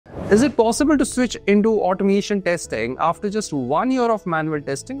Is it possible to switch into automation testing after just 1 year of manual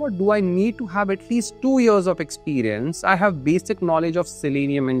testing, or do I need to have at least 2 years of experience? I have basic knowledge of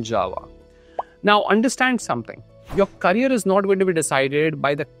Selenium and Java. Now understand something. Your career is not going to be decided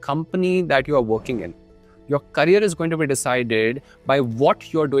by the company that you are working in. Your career is going to be decided by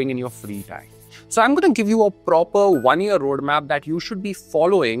what you're doing in your free time. So I'm going to give you a proper 1-year roadmap that you should be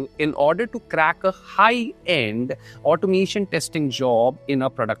following in order to crack a high-end automation testing job in a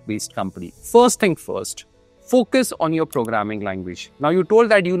product-based company. First thing first, focus on your programming language. Now you told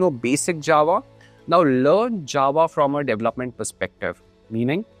that you know basic Java. Now learn Java from a development perspective,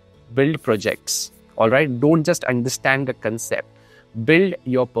 meaning build projects. All right, don't just understand the concept. Build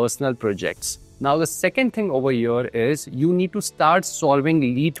your personal projects. Now the second thing over here is you need to start solving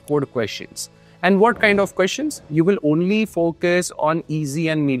lead code questions. And what kind of questions? You will only focus on easy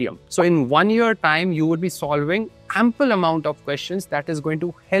and medium. So in 1 year time, you would be solving ample amount of questions that is going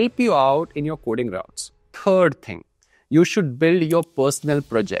to help you out in your coding routes. Third thing, you should build your personal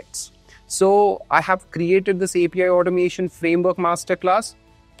projects. So I have created this API automation framework masterclass.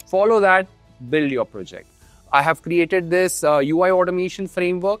 Follow that, build your project. I have created this UI automation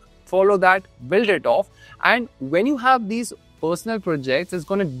framework. Follow that, build it off. And when you have these personal projects, it's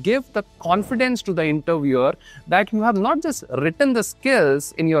going to give the confidence to the interviewer that you have not just written the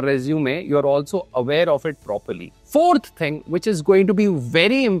skills in your resume, you're also aware of it properly. Fourth thing, which is going to be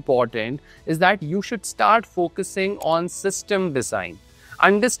very important, is that you should start focusing on system design.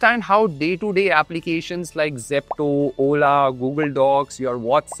 Understand how day-to-day applications like Zepto, Ola, Google Docs, your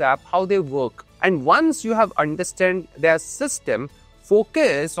WhatsApp, how they work. And once you have understood their system,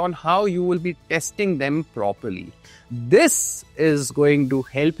 focus on how you will be testing them properly. This is going to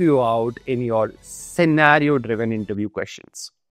help you out in your scenario-driven interview questions.